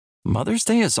Mother's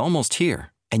Day is almost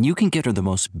here, and you can get her the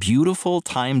most beautiful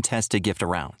time-tested gift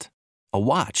around. A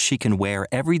watch she can wear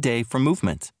every day from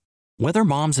Movement. Whether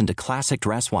mom's into classic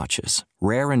dress watches,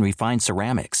 rare and refined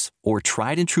ceramics, or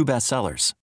tried and true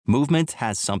bestsellers, Movement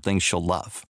has something she'll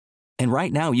love. And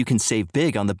right now you can save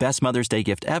big on the best Mother's Day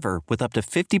gift ever with up to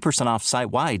 50% off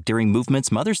site-wide during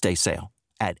Movement's Mother's Day sale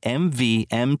at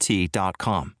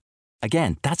MVMT.com.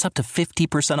 Again, that's up to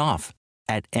 50% off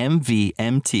at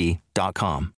MVMT.com.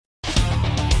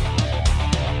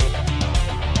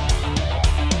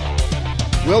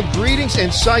 Well, greetings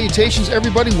and salutations,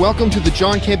 everybody. Welcome to the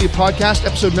John Campea Podcast,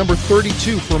 episode number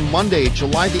 32 for Monday,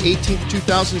 July the 18th,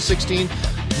 2016.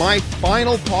 My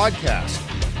final podcast,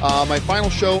 my final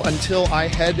show until I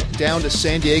head down to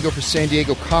San Diego for San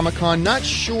Diego Comic-Con. Not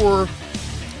sure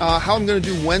how I'm going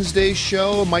to do Wednesday's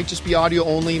show. It might just be audio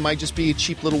only, might just be a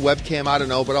cheap little webcam. I don't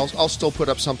know, but I'll still put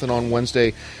up something on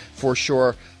Wednesday for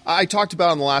sure. I talked about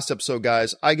on the last episode,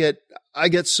 guys. I get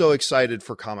so excited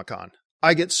for Comic-Con.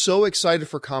 I get so excited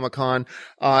for Comic-Con,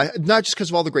 not just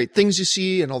because of all the great things you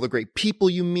see and all the great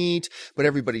people you meet, but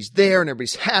everybody's there and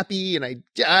everybody's happy. And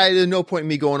there's no point in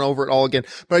me going over it all again.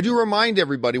 But I do remind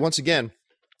everybody, once again,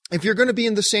 if you're going to be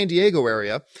in the San Diego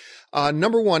area,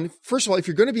 number one, first of all, if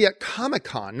you're going to be at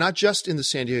Comic-Con, not just in the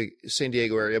San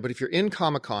Diego area, but if you're in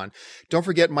Comic-Con, don't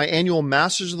forget my annual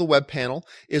Masters of the Web panel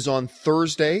is on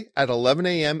Thursday at 11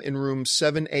 a.m. in room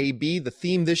 7AB. The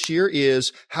theme this year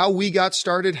is how we got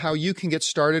started, how you can get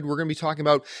started. We're going to be talking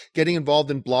about getting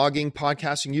involved in blogging,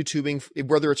 podcasting, YouTubing,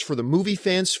 whether it's for the movie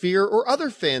fan sphere or other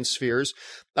fan spheres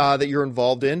that you're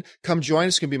involved in. Come join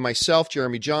us. It's going to be myself,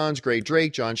 Jeremy Johns, Gray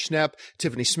Drake, John Schnepp,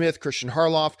 Tiffany Smith, Christian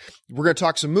Harloff. We're going to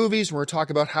talk some movies. We're going to talk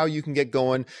about how you can get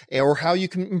going or how you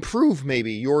can improve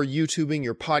maybe your YouTubing,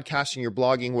 your podcasting, your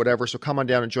blogging, whatever. So come on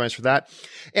down and join us for that.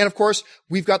 And of course,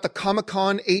 we've got the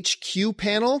Comic-Con HQ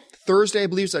panel Thursday, I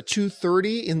believe it's at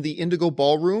 2:30 in the Indigo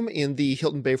Ballroom in the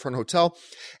Hilton Bayfront Hotel,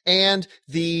 and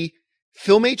the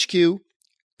Film HQ,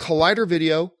 Collider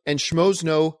Video, and Schmoes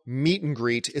Know meet and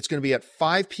greet. It's going to be at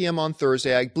 5 p.m. on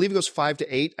Thursday. I believe it goes 5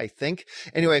 to 8, I think.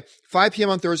 Anyway, 5 p.m.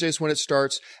 on Thursday is when it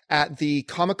starts at the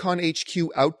Comic-Con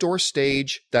HQ outdoor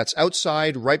stage. That's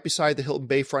outside, right beside the Hilton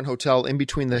Bayfront Hotel, in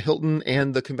between the Hilton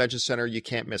and the Convention Center. You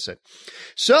can't miss it.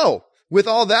 So, with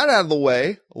all that out of the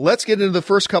way, let's get into the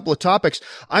first couple of topics.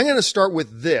 I'm going to start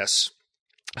with this.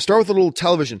 Start with a little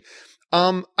television.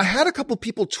 I had a couple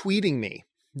people tweeting me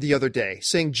the other day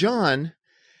saying, John,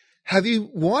 have you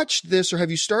watched this or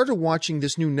have you started watching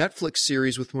this new Netflix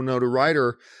series with Winona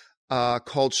Ryder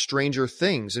called Stranger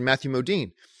Things and Matthew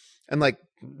Modine? And like,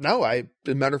 no, as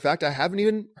a matter of fact, I haven't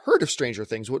even heard of Stranger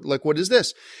Things. What is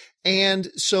this?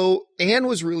 And so Anne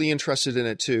was really interested in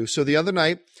it too. So the other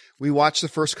night we watched the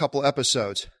first couple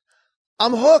episodes.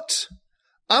 I'm hooked.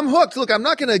 Look, I'm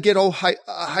not going to get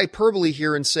hyperbole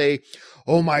here and say,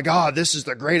 oh my God, this is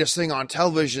the greatest thing on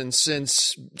television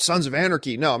since Sons of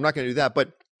Anarchy. No, I'm not going to do that.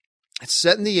 But it's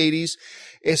set in the 80s.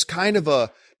 It's kind of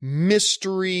a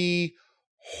mystery,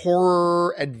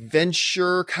 horror,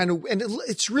 adventure kind of, and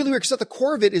it's really weird because at the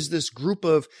core of it is this group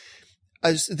of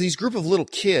little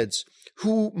kids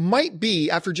who might be,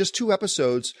 after just 2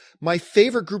 episodes, my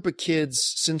favorite group of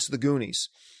kids since the Goonies.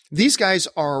 These guys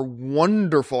are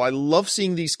wonderful. I love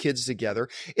seeing these kids together.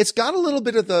 It's got a little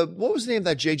bit of what was the name of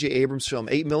that J.J. Abrams film?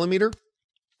 8mm?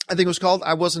 I think it was called.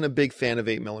 I wasn't a big fan of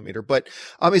 8mm, but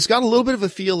it's got a little bit of a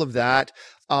feel of that.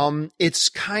 It's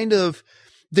kind of,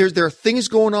 there are things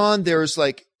going on. There's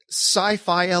like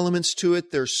sci-fi elements to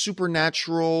it. There's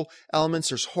supernatural elements.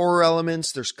 There's horror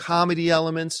elements. There's comedy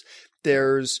elements.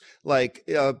 There's like,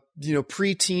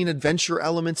 preteen adventure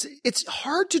elements. It's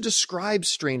hard to describe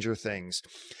Stranger Things,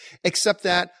 except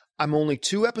that I'm only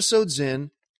 2 episodes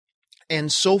in.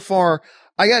 And so far,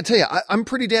 I got to tell you, I'm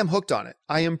pretty damn hooked on it.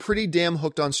 I am pretty damn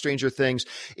hooked on Stranger Things.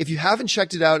 If you haven't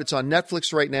checked it out, it's on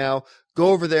Netflix right now. Go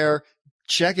over there,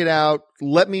 check it out.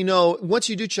 Let me know. Once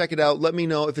you do check it out, let me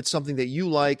know if it's something that you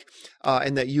like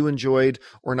and that you enjoyed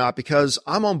or not, because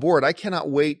I'm on board. I cannot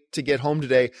wait to get home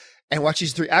today and watch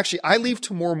these 3. Actually, I leave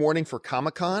tomorrow morning for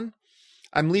Comic-Con.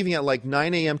 I'm leaving at like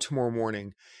 9 a.m. tomorrow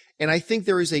morning. And I think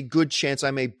there is a good chance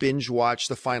I may binge watch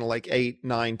the final like 8,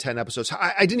 9, 10 episodes.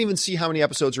 I didn't even see how many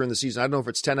episodes are in the season. I don't know if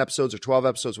it's 10 episodes or 12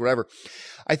 episodes, whatever.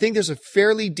 I think there's a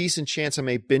fairly decent chance I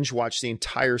may binge watch the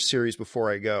entire series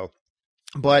before I go.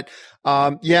 But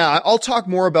I'll talk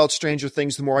more about Stranger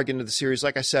Things the more I get into the series.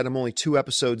 Like I said, I'm only 2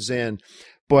 episodes in.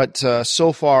 But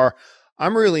so far,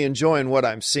 I'm really enjoying what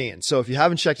I'm seeing. So if you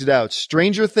haven't checked it out,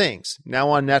 Stranger Things, now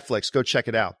on Netflix, go check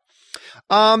it out.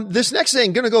 This next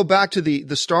thing, going to go back to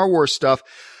the Star Wars stuff.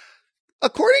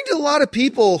 According to a lot of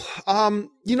people,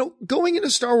 going into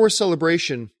Star Wars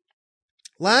Celebration,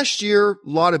 last year, a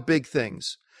lot of big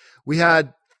things. We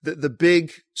had the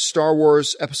big Star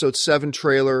Wars Episode 7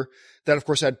 trailer that, of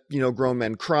course, had, grown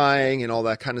men crying and all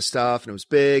that kind of stuff. And it was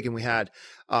big. And we had,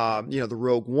 the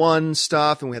Rogue One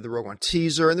stuff, and we had the Rogue One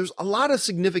teaser. And there's a lot of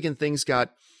significant things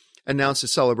got announced at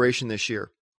Celebration this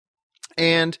year.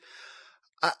 And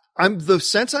the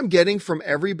sense I'm getting from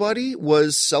everybody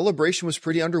was Celebration was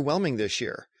pretty underwhelming this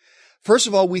year. First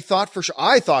of all,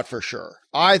 I thought for sure.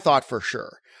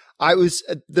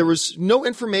 There was no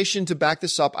information to back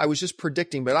this up. I was just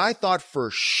predicting, but I thought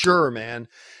for sure, man,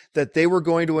 that they were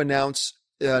going to announce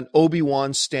an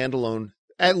Obi-Wan standalone,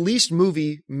 at least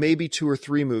movie, maybe 2 or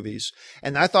 3 movies.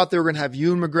 And I thought they were going to have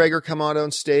Ewan McGregor come out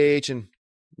on stage, and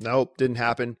nope, didn't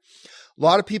happen. A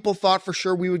lot of people thought for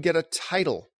sure we would get a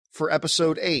title for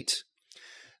Episode 8.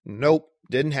 Nope,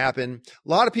 didn't happen. A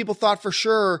lot of people thought for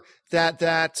sure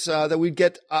that we'd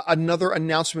get another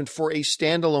announcement for a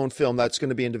standalone film that's going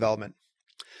to be in development.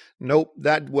 Nope,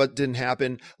 what didn't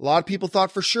happen. A lot of people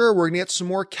thought for sure we're going to get some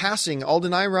more casting.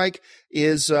 Alden Ehrenreich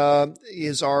is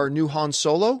our new Han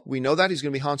Solo. We know that he's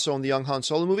going to be Han Solo in the young Han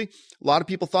Solo movie. A lot of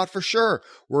people thought for sure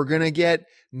we're going to get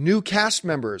new cast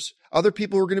members. Other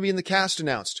people were going to be in the cast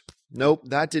announced. Nope,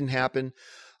 that didn't happen.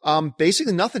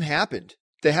 Basically nothing happened.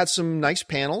 They had some nice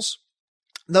panels.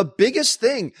 The biggest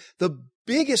thing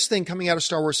coming out of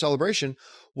Star Wars Celebration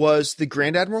was the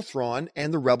Grand Admiral Thrawn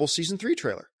and the Rebels Season 3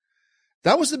 trailer.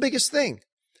 That was the biggest thing.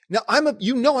 Now, I'm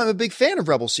a big fan of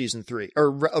Rebels Season 3,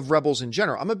 or of Rebels in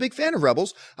general. I'm a big fan of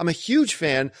Rebels. I'm a huge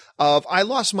fan of, I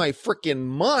lost my freaking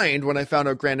mind when I found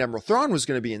out Grand Admiral Thrawn was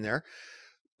going to be in there.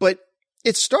 But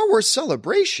it's Star Wars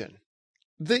Celebration.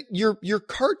 Your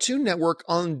Cartoon Network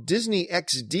on Disney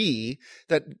XD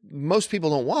that most people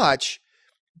don't watch,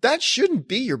 that shouldn't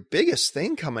be your biggest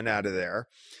thing coming out of there.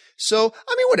 So,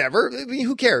 whatever.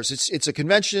 Who cares? It's a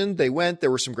convention. They went.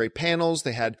 There were some great panels.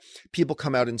 They had people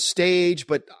come out on stage.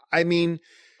 But, I don't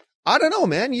know,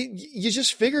 man. You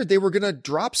just figured they were going to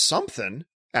drop something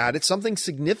at it, something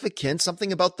significant,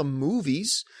 something about the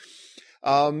movies.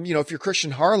 If you're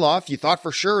Christian Harloff, you thought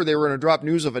for sure they were going to drop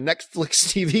news of a Netflix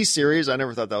TV series. I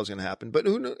never thought that was going to happen, but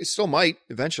who knows? It still might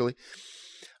eventually.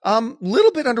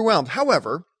 Little bit underwhelmed.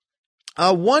 However,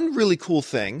 one really cool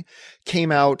thing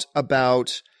came out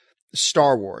about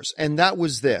Star Wars, and that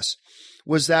was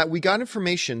that we got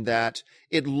information that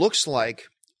it looks like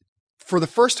for the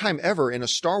first time ever in a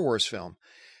Star Wars film,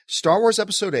 Star Wars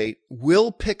Episode 8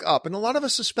 will pick up, and a lot of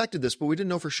us suspected this, but we didn't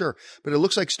know for sure, but it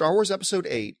looks like Star Wars Episode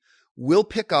 8 will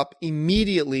pick up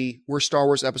immediately where Star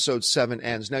Wars Episode 7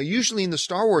 ends. Now, usually in the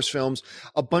Star Wars films,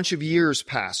 a bunch of years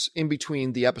pass in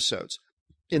between the episodes.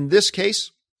 In this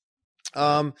case,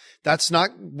 that's not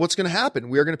what's going to happen.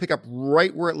 We are going to pick up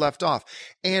right where it left off.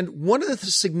 And one of the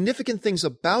significant things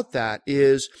about that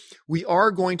is we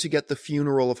are going to get the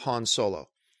funeral of Han Solo.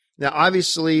 Now,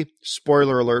 obviously,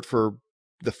 spoiler alert for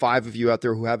the 5 of you out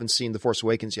there who haven't seen The Force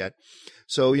Awakens yet.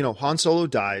 So, Han Solo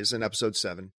dies in Episode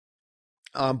 7.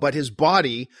 But his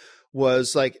body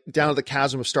was like down at the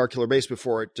chasm of Starkiller Base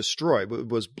before it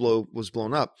was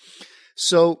blown up.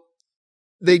 So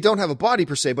they don't have a body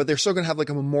per se, but they're still going to have like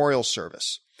a memorial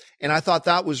service. And I thought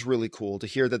that was really cool to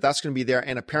hear that that's going to be there.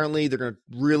 And apparently they're going to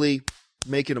really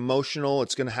make it emotional.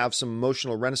 It's going to have some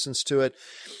emotional renaissance to it.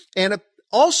 And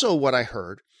also what I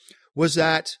heard was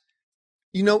that,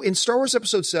 in Star Wars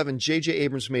Episode 7, J.J.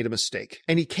 Abrams made a mistake.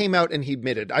 And he came out and he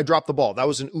admitted, I dropped the ball. That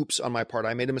was an oops on my part.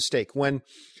 I made a mistake.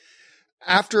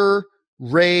 After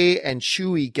Rey and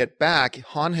Chewie get back,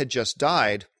 Han had just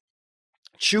died.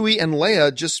 Chewie and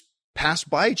Leia just pass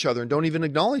by each other and don't even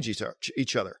acknowledge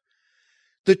each other.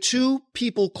 The 2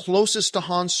 people closest to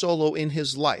Han Solo in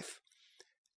his life,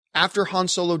 after Han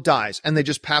Solo dies, and they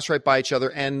just pass right by each other,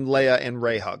 and Leia and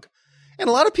Rey hug. And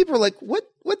a lot of people are like, what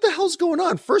the hell's going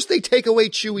on? First, they take away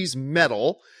Chewie's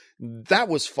medal. That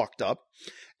was fucked up.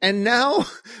 And now,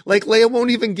 like, Leia won't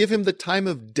even give him the time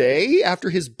of day after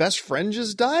his best friend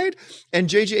just died. And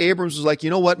J.J. Abrams was like,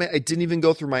 you know what, man? It didn't even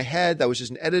go through my head. That was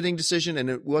just an editing decision. And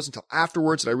it wasn't until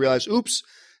afterwards that I realized, oops,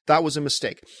 that was a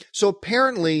mistake. So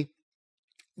apparently,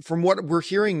 from what we're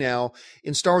hearing now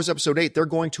in Star Wars Episode 8, they're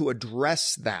going to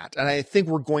address that. And I think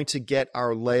we're going to get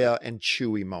our Leia and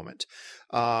Chewie moment.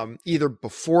 Either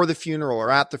before the funeral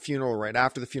or at the funeral or right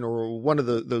after the funeral, one of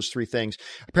those 3 things.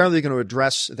 Apparently they're going to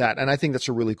address that. And I think that's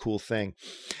a really cool thing.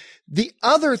 The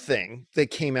other thing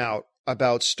that came out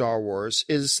about Star Wars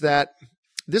is that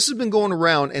this has been going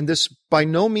around, and this by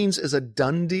no means is a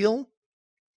done deal,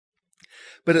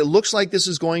 but it looks like this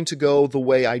is going to go the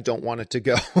way I don't want it to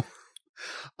go.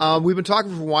 We've been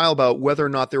talking for a while about whether or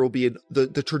not there will be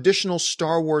the traditional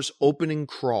Star Wars opening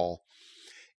crawl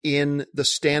in the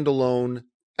standalone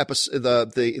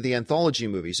the anthology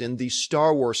movies, in the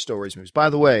Star Wars stories movies. By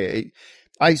the way,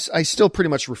 I still pretty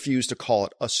much refuse to call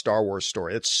it a Star Wars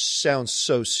story. It sounds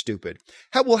so stupid.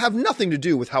 Will have nothing to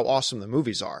do with how awesome the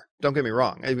movies are. Don't get me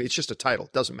wrong. It's just a title.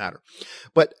 It doesn't matter.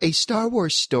 But a Star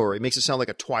Wars story makes it sound like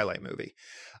a Twilight movie.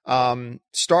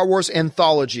 Star Wars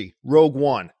anthology, Rogue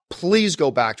One. Please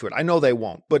go back to it. I know they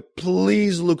won't, but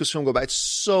please, Lucasfilm, go back. It's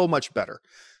so much better.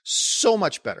 So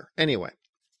much better. Anyway,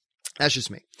 that's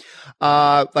just me.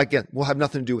 Again, we'll have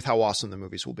nothing to do with how awesome the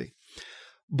movies will be.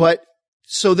 But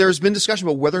so there's been discussion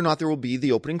about whether or not there will be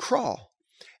the opening crawl.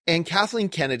 And Kathleen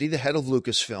Kennedy, the head of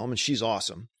Lucasfilm, and she's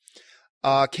awesome,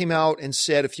 came out and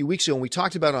said a few weeks ago, and we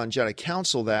talked about it on Jedi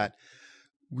Council, that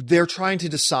they're trying to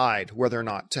decide whether or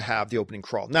not to have the opening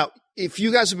crawl. Now, if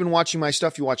you guys have been watching my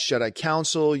stuff, you watch Jedi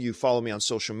Council, you follow me on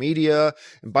social media.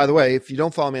 And by the way, if you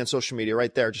don't follow me on social media,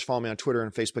 right there, just follow me on Twitter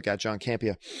and Facebook at John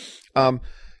Campea.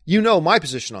 You know my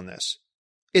position on this.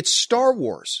 It's Star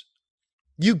Wars.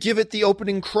 You give it the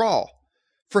opening crawl.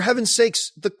 For heaven's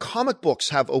sakes, the comic books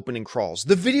have opening crawls.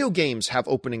 The video games have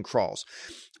opening crawls.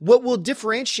 What will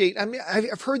differentiate, I mean,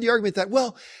 I've heard the argument that,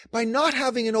 well, by not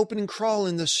having an opening crawl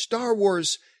in the Star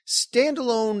Wars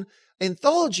standalone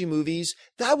anthology movies,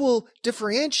 that will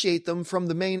differentiate them from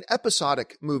the main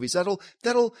episodic movies.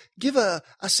 That'll give a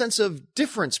sense of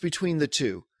difference between the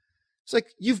two. It's like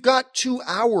you've got 2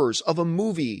 hours of a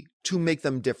movie to make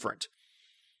them different.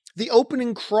 The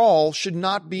opening crawl should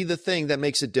not be the thing that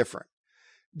makes it different.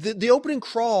 The opening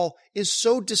crawl is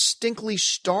so distinctly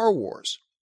Star Wars.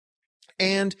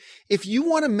 And if you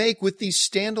want to make with these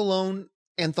standalone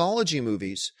anthology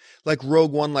movies, like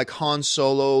Rogue One, like Han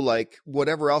Solo, like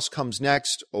whatever else comes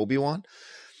next, Obi-Wan,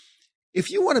 if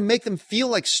you want to make them feel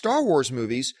like Star Wars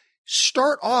movies,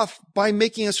 start off by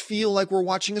making us feel like we're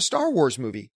watching a Star Wars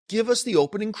movie. Give us the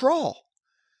opening crawl.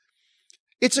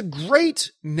 It's a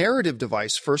great narrative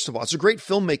device, first of all. It's a great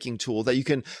filmmaking tool that you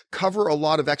can cover a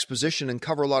lot of exposition and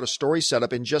cover a lot of story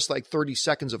setup in just like 30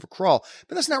 seconds of a crawl.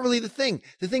 But that's not really the thing.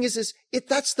 The thing is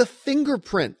that's the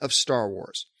fingerprint of Star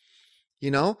Wars.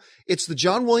 You know, it's the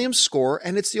John Williams score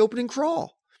and it's the opening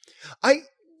crawl.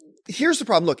 Here's the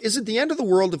problem. Look, is it the end of the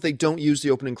world if they don't use the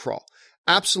opening crawl?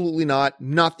 Absolutely not.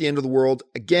 Not the end of the world.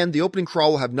 Again, the opening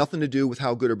crawl will have nothing to do with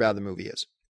how good or bad the movie is.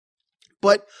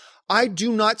 But I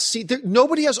do not see,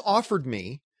 nobody has offered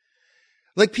me,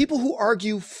 like people who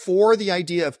argue for the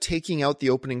idea of taking out the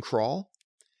opening crawl,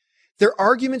 their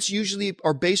arguments usually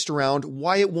are based around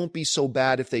why it won't be so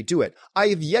bad if they do it. I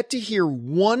have yet to hear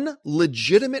one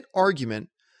legitimate argument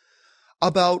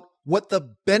about what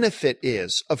the benefit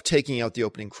is of taking out the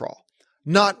opening crawl.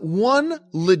 Not one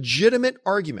legitimate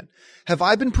argument have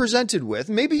I been presented with.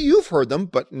 Maybe you've heard them,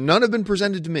 but none have been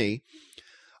presented to me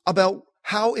about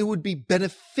how it would be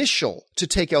beneficial to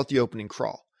take out the opening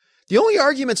crawl. The only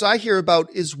arguments I hear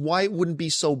about is why it wouldn't be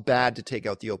so bad to take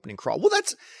out the opening crawl. Well,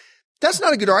 that's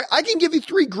not a good argument. I can give you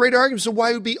 3 great arguments of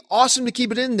why it would be awesome to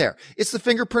keep it in there. It's the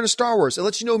fingerprint of Star Wars. It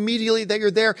lets you know immediately that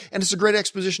you're there, and it's a great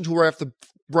exposition tool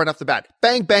right off the bat.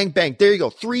 Bang, bang, bang. There you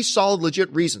go. 3 solid,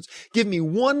 legit reasons. Give me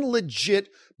one legit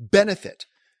benefit.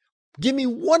 Give me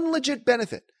one legit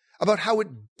benefit about how it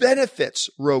benefits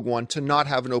Rogue One to not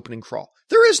have an opening crawl.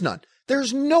 There is none.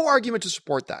 There's no argument to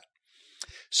support that.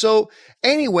 So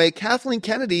anyway, Kathleen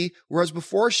Kennedy, whereas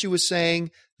before she was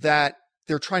saying that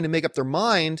they're trying to make up their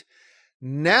mind,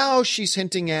 now she's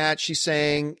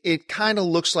saying it kind of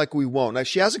looks like we won't. Now,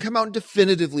 she hasn't come out and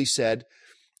definitively said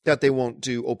that they won't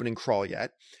do opening crawl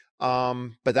yet.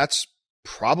 But that's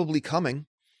probably coming.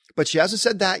 But she hasn't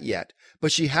said that yet.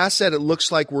 But she has said it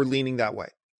looks like we're leaning that way.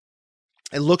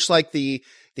 It looks like the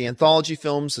anthology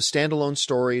films, the standalone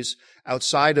stories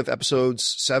outside of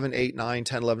episodes 7, 8, 9,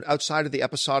 10, 11, outside of the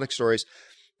episodic stories,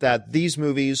 that these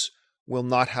movies will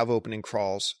not have opening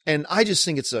crawls. And I just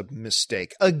think it's a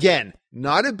mistake. Again,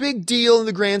 not a big deal in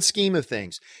the grand scheme of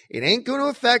things. It ain't going to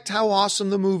affect how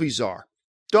awesome the movies are.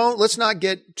 Let's not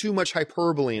get too much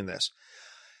hyperbole in this.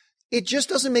 It just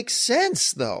doesn't make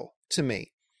sense, though, to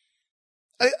me.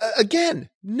 Again,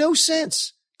 no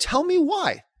sense. Tell me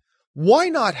why. Why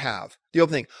not have the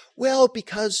opening? Well,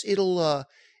 because it'll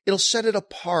set it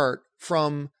apart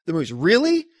from the movies.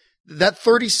 Really? That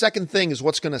 30-second thing is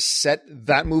what's going to set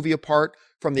that movie apart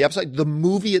from the episode? The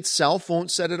movie itself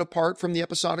won't set it apart from the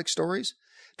episodic stories?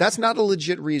 That's not a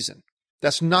legit reason.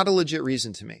 That's not a legit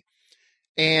reason to me.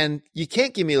 And you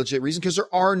can't give me a legit reason because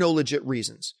there are no legit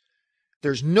reasons.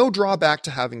 There's no drawback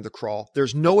to having the crawl.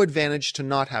 There's no advantage to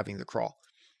not having the crawl.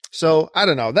 So I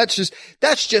don't know. That's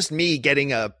just me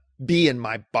getting a bee in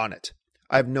my bonnet.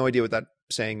 I have no idea what that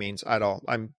saying means at all.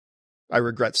 I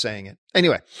regret saying it.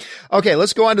 Anyway, okay,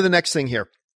 let's go on to the next thing here.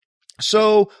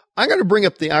 So I'm going to bring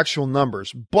up the actual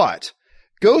numbers, but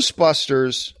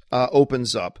Ghostbusters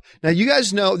opens up. Now, you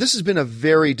guys know this has been a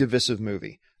very divisive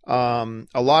movie. A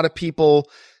lot of people,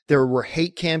 there were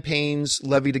hate campaigns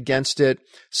levied against it,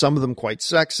 some of them quite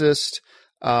sexist,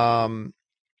 all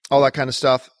that kind of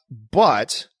stuff.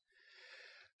 But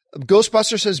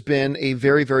Ghostbusters has been a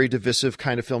very, very divisive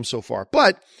kind of film so far.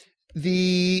 But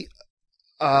the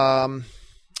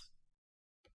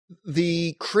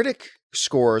critic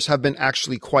scores have been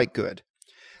actually quite good.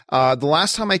 The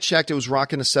last time I checked, it was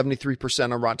rocking a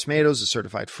 73% on Rotten Tomatoes, a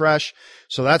certified fresh.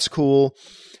 So that's cool.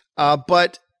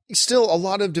 But still a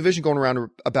lot of division going around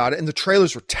about it. And the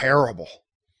trailers were terrible.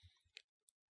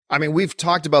 I mean, we've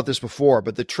talked about this before,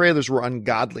 but the trailers were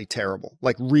ungodly terrible,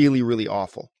 like really, really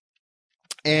awful.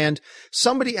 And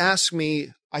somebody asked me,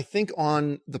 I think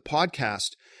on the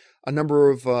podcast, a number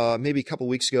of, maybe a couple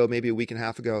weeks ago, maybe a week and a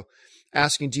half ago,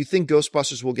 asking, do you think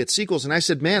Ghostbusters will get sequels? And I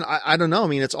said, man, I don't know. I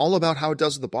mean, it's all about how it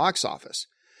does at the box office.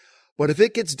 But if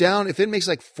it gets down, if it makes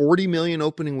like 40 million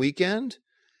opening weekend,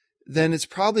 then it's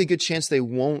probably a good chance they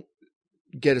won't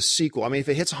get a sequel. I mean, if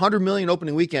it hits 100 million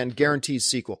opening weekend, guaranteed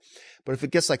sequel. But if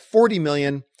it gets like 40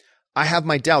 million, I have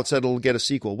my doubts that it'll get a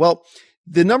sequel. Well,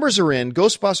 the numbers are in.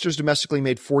 Ghostbusters domestically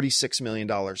made $46 million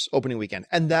opening weekend.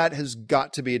 And that has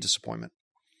got to be a disappointment.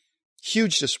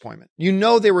 Huge disappointment. You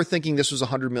know, they were thinking this was a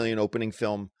 100 million opening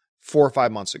film 4 or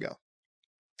 5 months ago,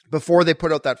 before they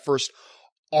put out that first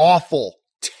awful,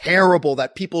 terrible,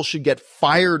 that people should get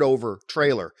fired over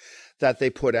trailer that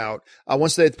they put out.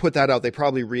 Once they put that out, they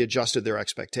probably readjusted their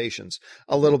expectations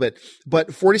a little bit. But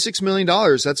 $46 million,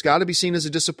 that's got to be seen as a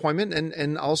disappointment.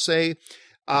 And I'll say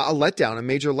a letdown, a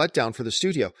major letdown for the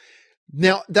studio.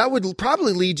 Now, that would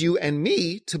probably lead you and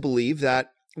me to believe that,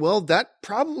 well, that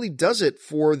probably does it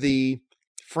for the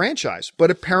franchise, but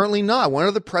apparently not. One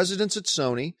of the presidents at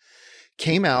Sony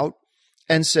came out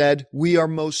and said, we are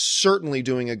most certainly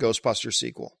doing a Ghostbusters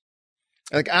sequel.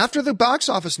 Like after the box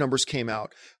office numbers came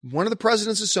out, one of the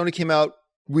presidents of Sony came out,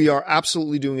 we are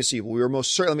absolutely doing a sequel. We are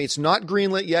most certainly, I mean, it's not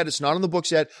greenlit yet. It's not on the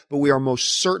books yet, but we are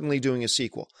most certainly doing a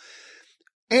sequel.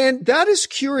 And that is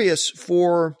curious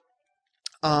for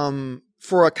a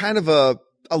kind of a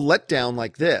letdown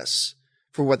like this.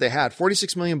 For what they had,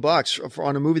 $46 million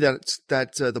on a movie that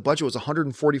the budget was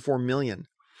 $144 million.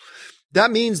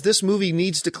 That means this movie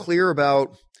needs to clear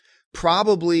about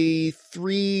probably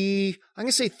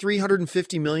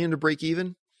 $350 million to break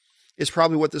even is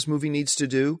probably what this movie needs to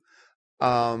do.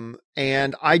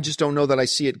 And I just don't know that I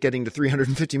see it getting to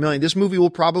 $350 million. This movie will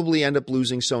probably end up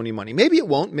losing Sony money. Maybe it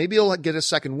won't. Maybe it'll get a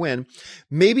second win.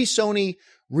 Maybe Sony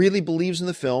really believes in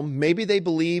the film. Maybe they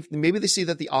see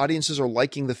that the audiences are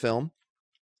liking the film.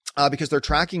 Because their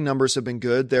tracking numbers have been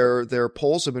good. Their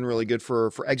polls have been really good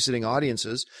for exiting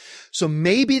audiences. So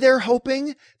maybe they're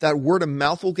hoping that word of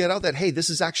mouth will get out that, hey, this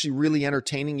is actually really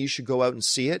entertaining. You should go out and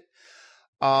see it.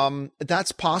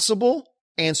 That's possible.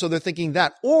 And so they're thinking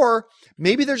that, or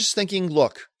maybe they're just thinking,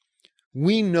 look,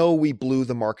 we know we blew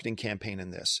the marketing campaign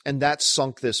in this, and that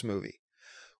sunk this movie.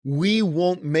 We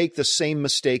won't make the same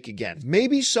mistake again.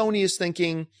 Maybe Sony is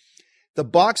thinking, the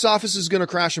box office is going to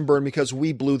crash and burn because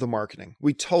we blew the marketing.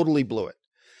 We totally blew it.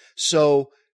 So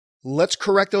let's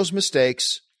correct those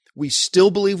mistakes. We still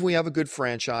believe we have a good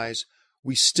franchise.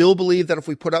 We still believe that if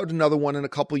we put out another one in a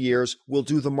couple years, we'll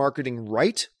do the marketing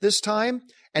right this time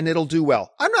and it'll do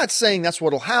well. I'm not saying that's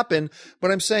what'll happen,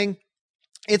 but I'm saying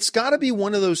it's got to be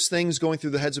one of those things going through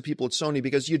the heads of people at Sony,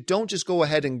 because you don't just go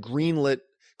ahead and greenlight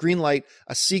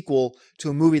a sequel to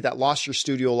a movie that lost your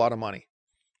studio a lot of money.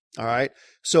 All right.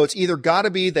 So it's either got to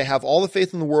be they have all the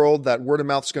faith in the world that word of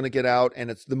mouth is going to get out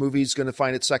and the movie's going to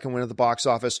find its second win at the box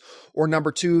office. Or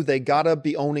number two, they got to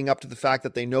be owning up to the fact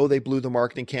that they know they blew the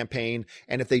marketing campaign.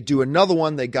 And if they do another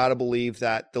one, they got to believe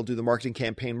that they'll do the marketing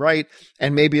campaign right.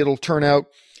 And maybe it'll turn out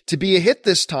to be a hit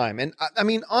this time. And I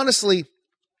mean, honestly,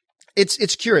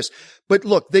 it's curious, but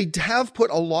look, they have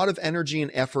put a lot of energy and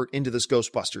effort into this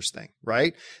Ghostbusters thing,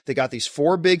 right? They got these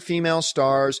 4 big female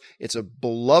stars. It's a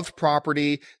beloved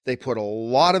property. They put a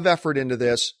lot of effort into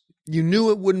this. You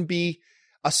knew it wouldn't be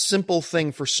a simple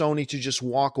thing for Sony to just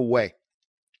walk away.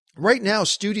 Right now,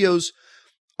 studios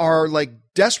are like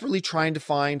desperately trying to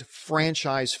find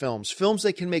franchise films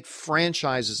they can make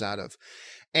franchises out of.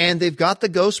 And they've got the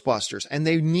Ghostbusters, and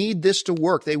they need this to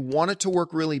work. They want it to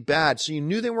work really bad. So you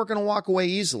knew they weren't going to walk away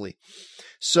easily.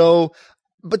 So,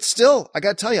 but still, I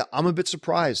got to tell you, I'm a bit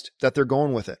surprised that they're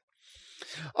going with it.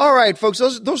 All right, folks,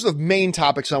 those are the main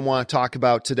topics I want to talk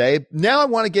about today. Now I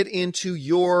want to get into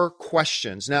your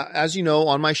questions. Now, as you know,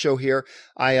 on my show here,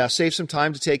 I save some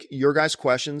time to take your guys'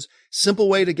 questions. Simple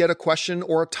way to get a question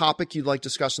or a topic you'd like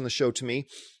discussed on the show to me.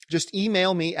 just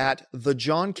email me at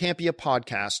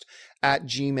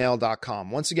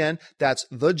thejohncampeapodcast@gmail.com. Once again, that's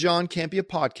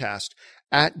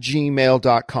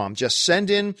thejohncampeapodcast@gmail.com. Just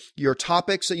send in your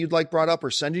topics that you'd like brought up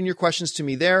or send in your questions to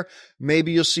me there.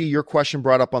 Maybe you'll see your question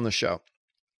brought up on the show.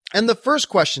 And the first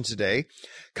question today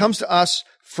comes to us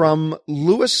from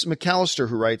Lewis McAllister,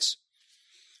 who writes,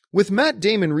 with Matt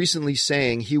Damon recently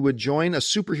saying he would join a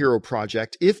superhero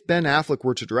project if Ben Affleck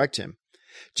were to direct him,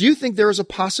 do you think there is a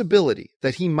possibility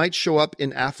that he might show up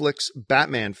in Affleck's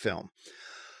Batman film?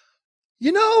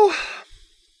 You know,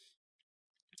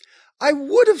 I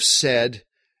would have said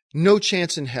no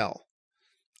chance in hell.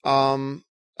 I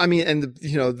mean, and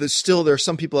there's there are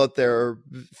some people out there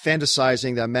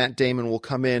fantasizing that Matt Damon will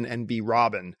come in and be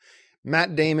Robin.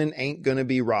 Matt Damon ain't going to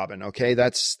be Robin. Okay.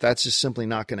 That's just simply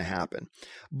not going to happen.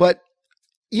 But,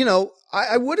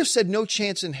 I would have said no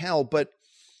chance in hell, but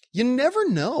you never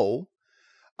know.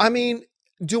 I mean,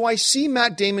 do I see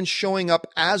Matt Damon showing up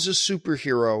as a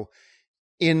superhero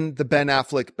in the Ben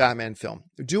Affleck Batman film?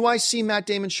 Do I see Matt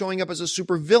Damon showing up as a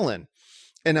supervillain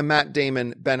in a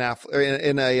Ben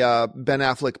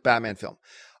Affleck Batman film?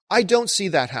 I don't see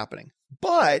that happening.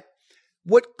 But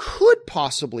what could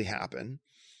possibly happen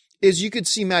is you could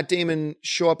see Matt Damon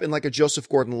show up in like a Joseph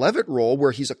Gordon-Levitt role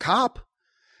where he's a cop.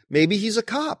 Maybe he's a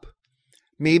cop.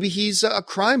 Maybe he's a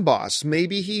crime boss.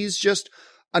 Maybe he's just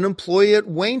an employee at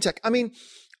Wayne Tech. I mean,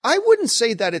 I wouldn't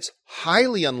say that it's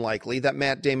highly unlikely that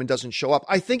Matt Damon doesn't show up.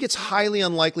 I think it's highly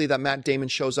unlikely that Matt Damon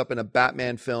shows up in a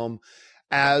Batman film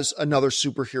as another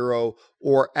superhero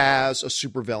or as a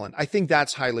supervillain. I think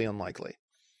that's highly unlikely.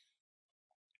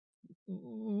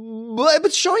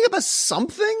 But showing up as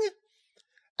something,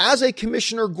 as a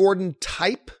Commissioner Gordon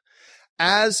type,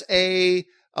 as a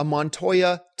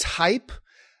Montoya type,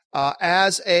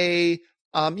 as a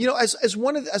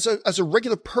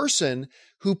regular person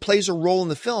who plays a role in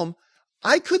the film,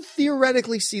 I could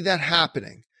theoretically see that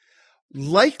happening.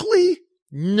 Likely,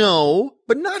 no,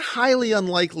 but not highly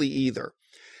unlikely either.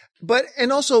 But,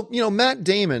 and also, Matt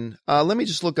Damon, let me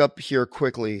just look up here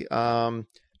quickly.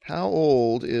 How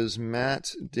old is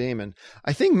Matt Damon?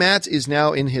 I think Matt is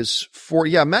now in his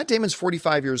Matt Damon's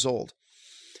 45 years old.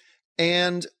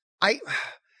 And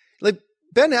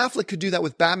Ben Affleck could do that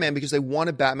with Batman because they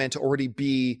wanted Batman to already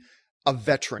be a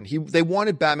veteran. They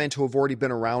wanted Batman to have already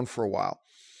been around for a while.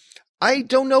 I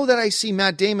don't know that I see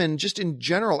Matt Damon just in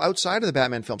general outside of the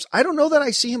Batman films. I don't know that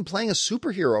I see him playing a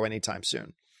superhero anytime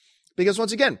soon. Because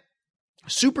once again,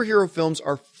 superhero films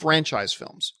are franchise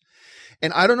films.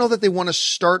 And I don't know that they want to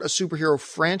start a superhero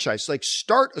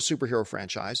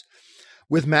franchise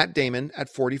with Matt Damon at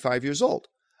 45 years old,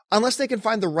 unless they can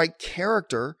find the right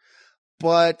character.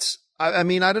 But I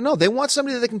mean, I don't know. They want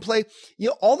somebody that they can play.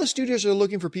 All the studios are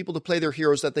looking for people to play their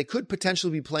heroes that they could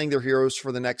potentially be playing their heroes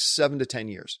for the next 7 to 10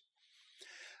 years.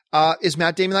 Is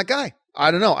Matt Damon that guy? I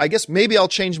don't know. I guess maybe I'll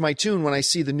change my tune when I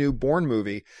see the new Bourne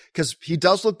movie, because he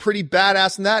does look pretty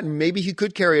badass in that, and maybe he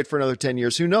could carry it for another 10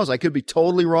 years. Who knows? I could be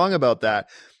totally wrong about that.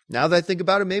 Now that I think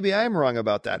about it, maybe I am wrong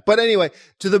about that. But anyway,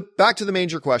 back to the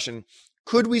major question.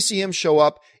 Could we see him show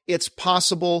up? It's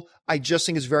possible. I just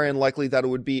think it's very unlikely that it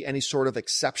would be any sort of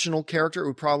exceptional character. It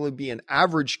would probably be an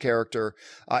average character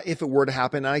if it were to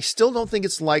happen. And I still don't think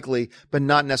it's likely, but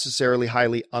not necessarily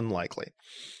highly unlikely.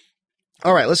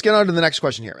 All right, let's get on to the next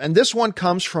question here. And this one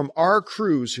comes from R.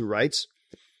 Cruz, who writes,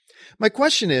 my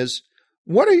question is,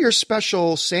 what are your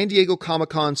special San Diego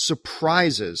Comic-Con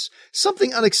surprises?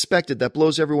 Something unexpected that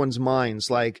blows everyone's minds,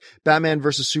 like Batman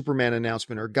vs. Superman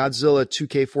announcement or Godzilla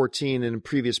 2K14 in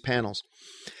previous panels,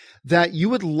 that you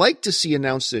would like to see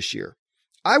announced this year.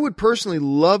 I would personally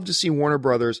love to see Warner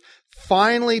Brothers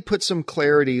finally put some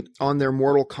clarity on their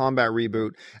Mortal Kombat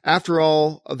reboot after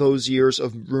all of those years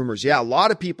of rumors. Yeah, a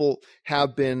lot of people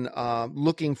have been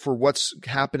looking for what's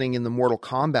happening in the Mortal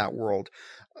Kombat world,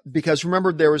 because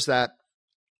remember there was that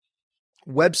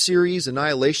web series,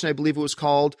 Annihilation, I believe it was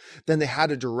called. Then they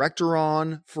had a director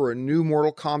on for a new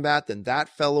Mortal Kombat. Then that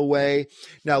fell away.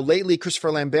 Now, lately,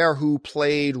 Christopher Lambert, who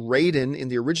played Raiden in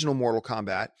the original Mortal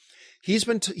Kombat,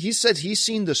 he said he's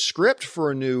seen the script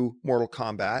for a new Mortal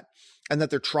Kombat and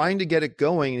that they're trying to get it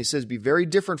going. And he says it'd be very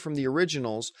different from the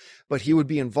originals, but he would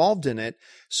be involved in it.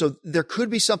 So there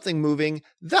could be something moving.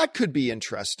 That could be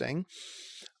interesting.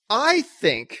 I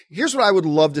think, here's what I would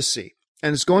love to see.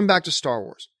 And it's going back to Star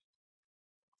Wars.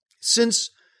 Since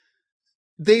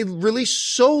they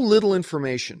released so little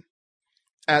information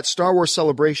at Star Wars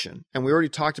Celebration, and we already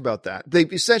talked about that, they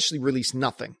essentially released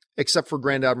nothing except for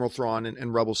Grand Admiral Thrawn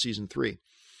and Rebels Season 3.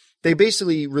 They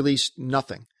basically released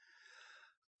nothing.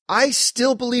 I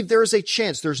still believe there is a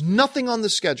chance. There's nothing on the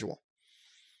schedule.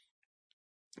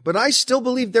 But I still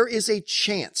believe there is a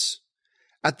chance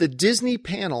at the Disney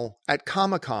panel at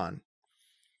Comic-Con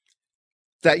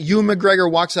that Ewan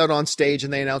McGregor walks out on stage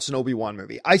and they announce an Obi-Wan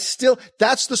movie.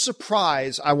 That's the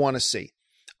surprise I want to see.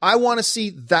 I want to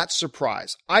see that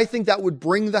surprise. I think that would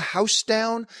bring the house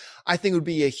down. I think it would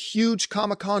be a huge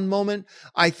Comic-Con moment.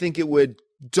 I think it would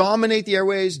dominate the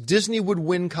airways. Disney would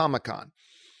win Comic-Con.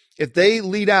 If they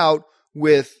lead out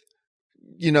with,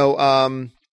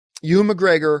 Ewan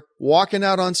McGregor walking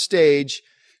out on stage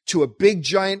to a big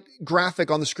giant graphic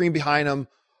on the screen behind him,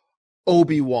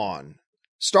 Obi-Wan.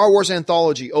 Star Wars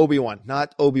Anthology, Obi-Wan.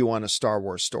 Not Obi-Wan, a Star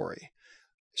Wars story.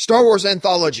 Star Wars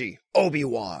Anthology,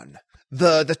 Obi-Wan.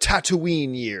 The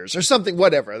Tatooine years or something,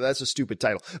 whatever. That's a stupid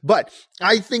title. But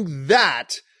I think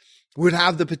that would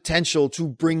have the potential to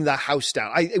bring the house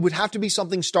down. It would have to be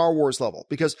something Star Wars level,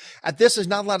 because at this, there's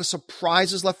not a lot of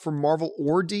surprises left for Marvel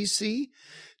or DC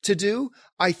to do.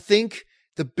 I think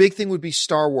the big thing would be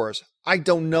Star Wars. I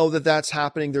don't know that that's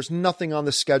happening. There's nothing on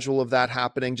the schedule of that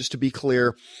happening, just to be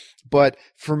clear. But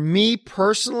for me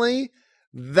personally,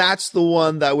 that's the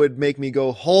one that would make me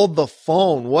go, hold the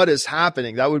phone. What is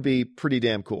happening? That would be pretty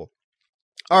damn cool.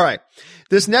 All right.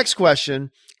 This next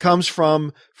question comes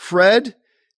from Fred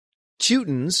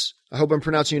Tutens. I hope I'm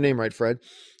pronouncing your name right, Fred.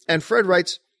 And Fred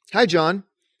writes, "Hi, John.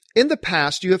 In the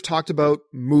past, you have talked about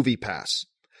Movie Pass.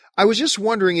 I was just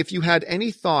wondering if you had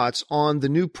any thoughts on the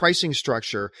new pricing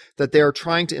structure that they are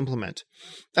trying to implement.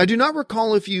 I do not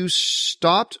recall if you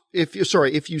started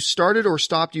or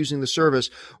stopped using the service,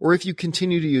 or if you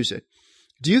continue to use it.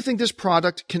 Do you think this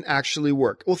product can actually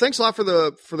work?" Well, thanks a lot for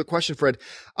the question, Fred.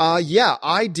 Yeah,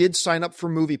 I did sign up for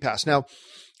Movie Pass. Now,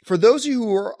 for those of you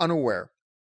who are unaware,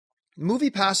 Movie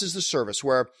Pass is the service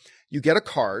where you get a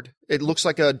card. It looks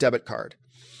like a debit card.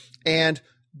 And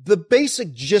the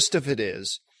basic gist of it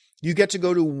is you get to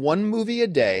go to one movie a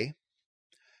day,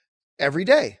 every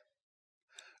day.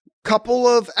 Couple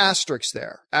of asterisks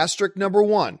there. Asterisk number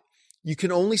 1, you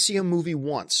can only see a movie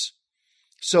once.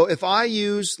 So if I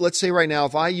let's say right now,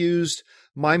 if I used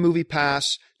my Movie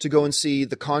Pass to go and see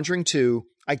The Conjuring 2,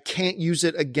 I can't use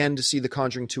it again to see The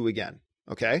Conjuring 2 again.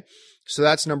 Okay? So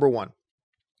that's number 1.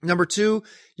 Number 2,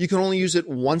 you can only use it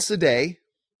once a day.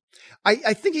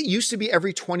 I think it used to be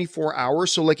every 24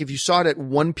 hours. So like if you saw it at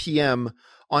 1 p.m.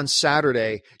 on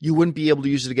Saturday, you wouldn't be able to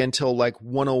use it again till like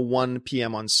 1:01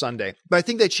 p.m. on Sunday. But I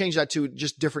think they changed that to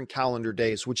just different calendar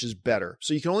days, which is better.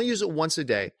 So you can only use it once a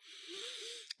day.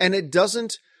 And it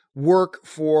only works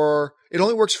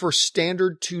for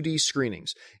standard 2D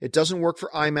screenings. It doesn't work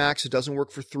for IMAX. It doesn't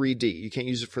work for 3D. You can't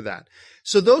use it for that.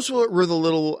 So those were the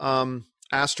little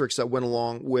asterisks that went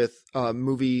along with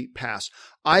Movie Pass.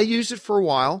 I used it for a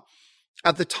while.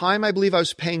 At the time, I believe I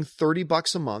was paying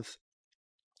 $30 a month.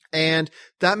 And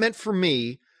that meant for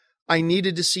me, I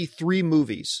needed to see 3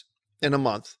 movies in a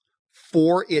month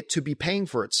for it to be paying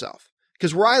for itself.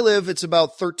 Because where I live, it's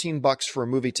about $13 for a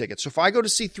movie ticket. So if I go to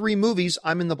see 3 movies,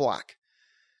 I'm in the black.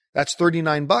 That's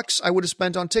 $39 I would have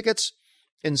spent on tickets.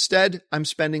 Instead, I'm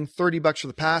spending $30 for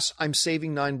the pass. I'm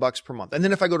saving $9 per month. And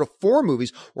then if I go to 4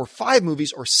 movies or 5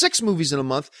 movies or 6 movies in a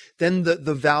month, then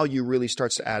the value really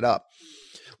starts to add up.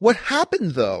 What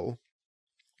happened though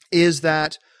is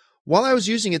that while I was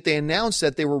using it, they announced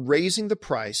that they were raising the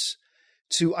price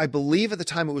to, I believe at the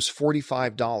time it was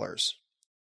 $45.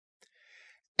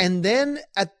 And then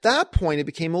at that point, it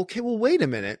became, okay, well, wait a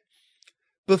minute.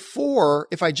 Before,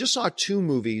 if I just saw 2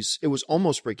 movies, it was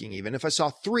almost breaking even. If I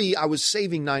saw 3, I was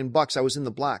saving $9. I was in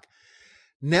the black.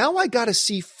 Now I got to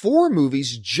see 4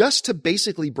 movies just to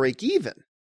basically break even.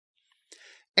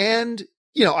 And,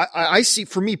 I see,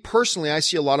 for me personally, I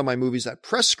see a lot of my movies at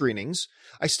press screenings.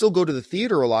 I still go to the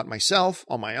theater a lot myself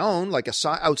on my own, like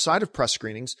outside of press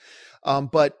screenings.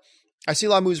 But I see a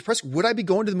lot of movies at press. Would I be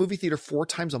going to the movie theater 4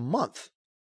 times a month?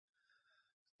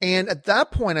 And at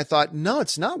that point, I thought, no,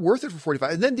 it's not worth it for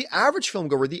 $45. And then the average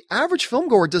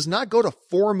filmgoer does not go to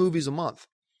 4 movies a month.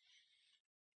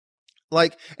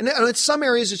 Like, and in some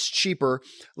areas it's cheaper,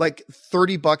 like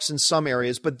 $30 in some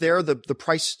areas, but there the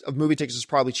price of movie tickets is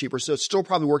probably cheaper. So it still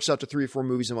probably works out to 3 or 4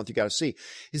 movies a month you got to see.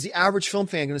 Is the average film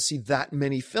fan going to see that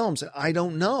many films? And I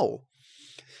don't know.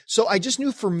 So I just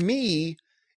knew for me,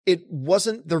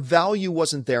 their value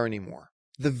wasn't there anymore.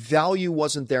 The value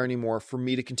wasn't there anymore for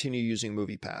me to continue using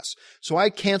Movie Pass. So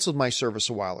I canceled my service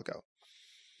a while ago.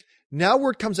 Now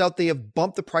word comes out, they have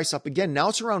bumped the price up again. Now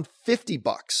it's around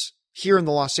 $50 here in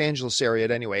the Los Angeles area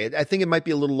anyway. I think it might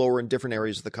be a little lower in different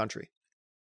areas of the country.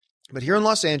 But here in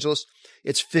Los Angeles,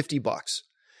 it's $50.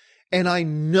 And I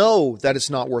know that it's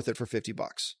not worth it for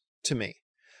 $50 to me.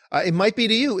 It might be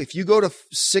to you. If you go to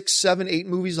 6, 7, 8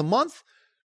 movies a month,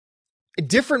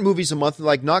 different movies a month,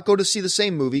 like not go to see the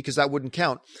same movie because that wouldn't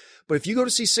count. But if you go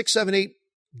to see 6, 7, 8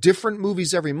 different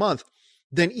movies every month,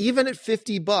 then even at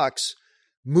 $50,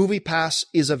 Movie Pass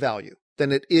is a value.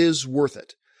 Then it is worth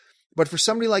it. But for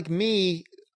somebody like me,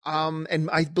 and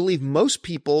I believe most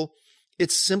people,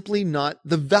 it's simply not,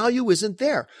 the value isn't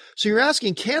there. So you're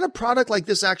asking, can a product like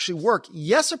this actually work?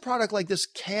 Yes, a product like this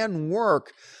can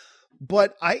work,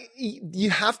 but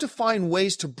you have to find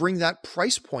ways to bring that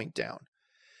price point down.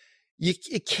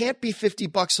 It can't be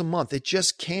 $50 a month. It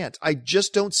just can't. I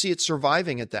just don't see it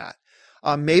surviving at that.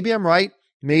 Maybe I'm right.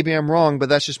 Maybe I'm wrong, but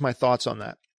that's just my thoughts on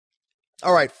that.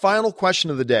 All right. Final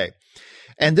question of the day.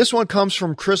 And this one comes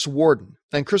from Chris Warden.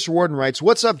 And Chris Warden writes,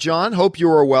 "What's up, John? Hope you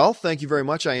are well." Thank you very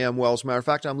much. I am well. As a matter of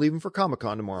fact, I'm leaving for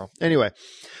Comic-Con tomorrow. Anyway,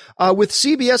 with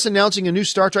CBS announcing a new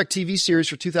Star Trek TV series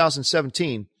for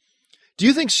 2017, do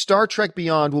you think Star Trek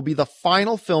Beyond will be the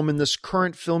final film in this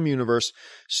current film universe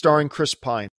starring Chris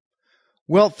Pine?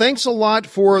 Well, thanks a lot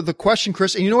for the question,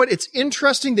 Chris. And you know what? It's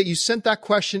interesting that you sent that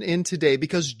question in today,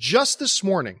 because just this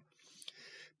morning,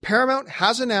 Paramount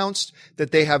has announced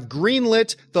that they have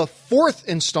greenlit the 4th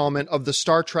installment of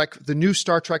the new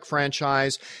Star Trek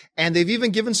franchise, and they've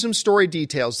even given some story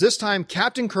details. This time,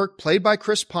 Captain Kirk, played by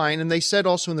Chris Pine, and they said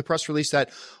also in the press release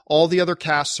that all the other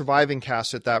surviving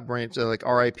cast at that point, like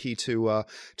RIP to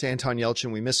Anton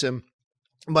Yelchin, we miss him.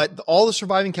 But all the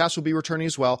surviving cast will be returning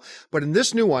as well. But in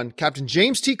this new one, Captain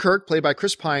James T. Kirk, played by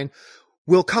Chris Pine,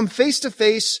 will come face to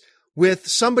face with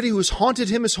somebody who's haunted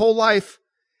him his whole life,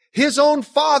 his own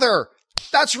father.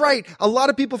 That's right. A lot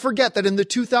of people forget that in the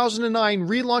 2009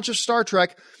 relaunch of Star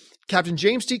Trek, Captain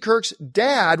James T. Kirk's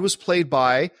dad was played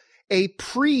by a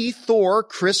pre-Thor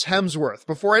Chris Hemsworth.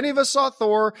 Before any of us saw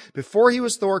Thor, before he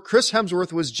was Thor, Chris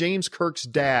Hemsworth was James Kirk's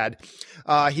dad.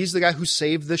 He's the guy who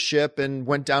saved the ship and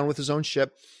went down with his own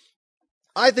ship.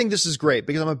 I think this is great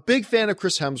because I'm a big fan of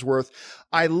Chris Hemsworth.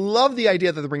 I love the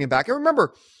idea that they're bringing back. And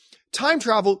remember, time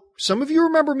travel, some of you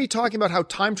remember me talking about how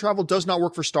time travel does not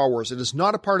work for Star Wars. It is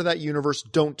not a part of that universe.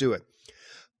 Don't do it.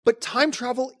 But time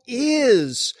travel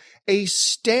is a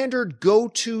standard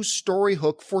go-to story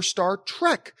hook for Star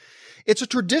Trek. It's a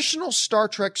traditional Star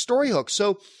Trek story hook.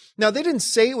 So now they didn't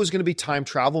say it was going to be time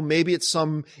travel. Maybe it's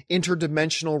some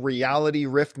interdimensional reality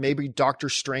rift. Maybe Doctor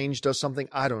Strange does something.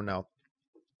 I don't know.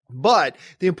 But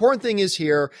the important thing is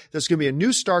here, there's going to be a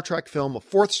new Star Trek film, a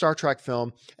 4th Star Trek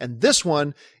film, and this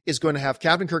one is going to have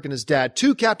Captain Kirk and his dad,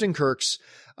 2 Captain Kirks,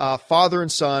 father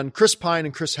and son, Chris Pine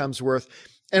and Chris Hemsworth.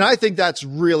 And I think that's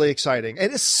really exciting,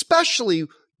 and especially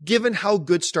given how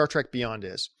good Star Trek Beyond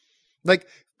is. Like,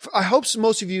 I hope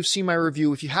most of you have seen my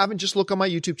review. If you haven't, just look on my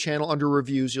YouTube channel under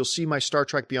reviews. You'll see my Star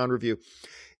Trek Beyond review.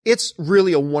 It's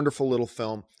really a wonderful little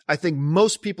film. I think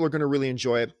most people are going to really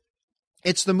enjoy it.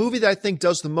 It's the movie that I think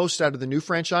does the most out of the new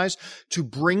franchise to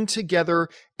bring together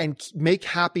and make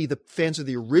happy the fans of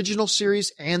the original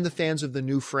series and the fans of the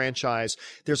new franchise.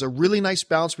 There's a really nice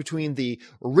balance between the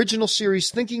original series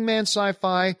thinking man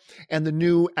sci-fi and the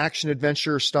new action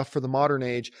adventure stuff for the modern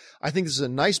age. I think this is a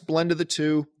nice blend of the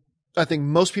two. I think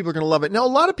most people are going to love it. Now, a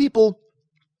lot of people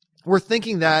were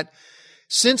thinking that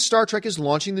since Star Trek is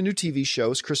launching the new TV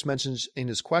show, as Chris mentions in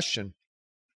his question,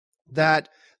 that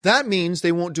means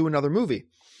they won't do another movie.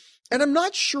 And I'm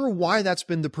not sure why that's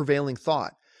been the prevailing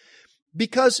thought.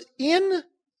 Because in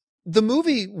the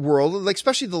movie world, like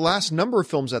especially the last number of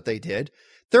films that they did,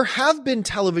 there have been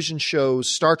television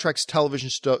shows, Star Trek's television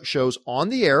shows on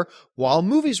the air while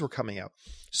movies were coming out.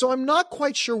 So I'm not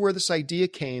quite sure where this idea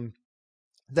came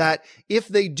that if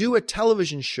they do a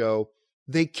television show,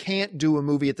 they can't do a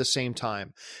movie at the same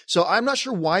time. So I'm not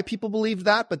sure why people believed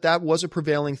that, but that was a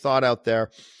prevailing thought out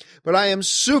there. But I am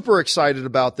super excited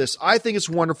about this. I think it's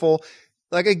wonderful.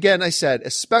 Like, again, I said,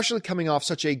 especially coming off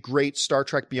such a great Star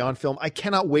Trek Beyond film. I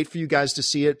cannot wait for you guys to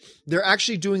see it. They're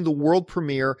actually doing the world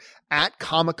premiere at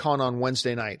Comic-Con on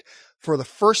Wednesday night. For the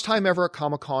first time ever at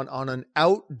Comic-Con on an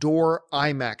outdoor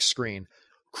IMAX screen.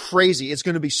 Crazy. It's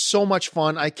going to be so much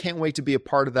fun. I can't wait to be a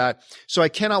part of that. So I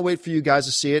cannot wait for you guys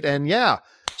to see it. And yeah,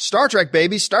 Star Trek,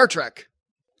 baby, Star Trek.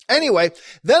 Anyway,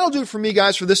 that'll do it for me,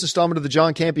 guys, for this installment of the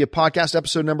John Campea podcast,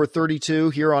 episode number 32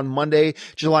 here on Monday,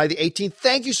 July the 18th.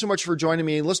 Thank you so much for joining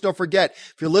me. And listen, don't forget,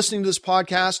 if you're listening to this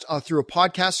podcast through a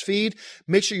podcast feed,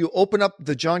 make sure you open up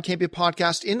the John Campea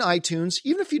podcast in iTunes,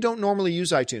 even if you don't normally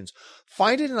use iTunes.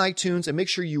 Find it in iTunes and make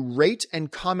sure you rate and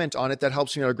comment on it. That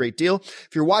helps me out a great deal.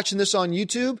 If you're watching this on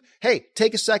YouTube, hey,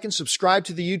 take a second, subscribe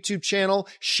to the YouTube channel,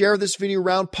 share this video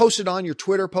around, post it on your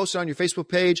Twitter, post it on your Facebook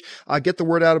page, get the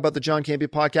word out about the John Campea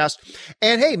podcast.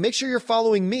 And hey, make sure you're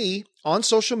following me on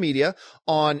social media,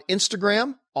 on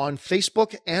Instagram, on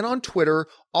Facebook, and on Twitter,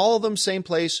 All of them, same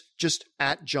place, just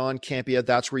at John Campea.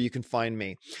 That's where you can find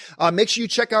me. Make sure you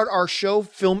check out our show,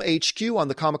 Film HQ, on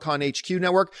the Comic-Con HQ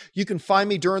network. You can find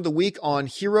me during the week on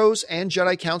Heroes and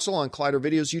Jedi Council on Collider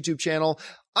Video's YouTube channel.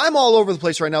 I'm all over the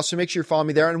place right now, so make sure you follow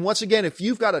me there. And once again, if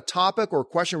you've got a topic or a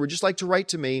question or would just like to write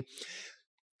to me,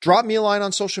 drop me a line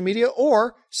on social media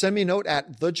or send me a note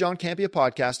at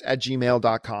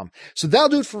thejohncampeapodcast@gmail.com. So that'll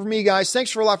do it for me, guys.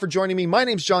 Thanks for a lot for joining me. My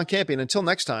name's John Campea, and until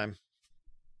next time,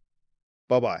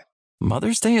 bye-bye.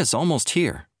 Mother's Day is almost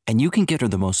here, and you can get her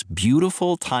the most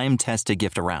beautiful time-tested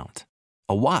gift around.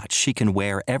 A watch she can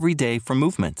wear every day for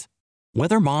movement.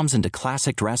 Whether mom's into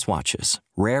classic dress watches,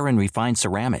 rare and refined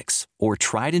ceramics, or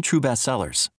tried-and-true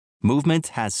bestsellers, Movement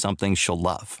has something she'll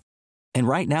love. And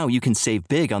right now, you can save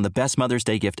big on the best Mother's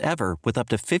Day gift ever with up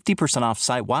to 50% off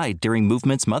site-wide during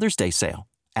Movement's Mother's Day sale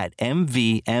at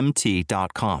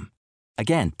mvmt.com.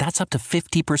 Again, that's up to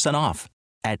 50% off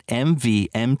at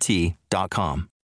mvmt.com.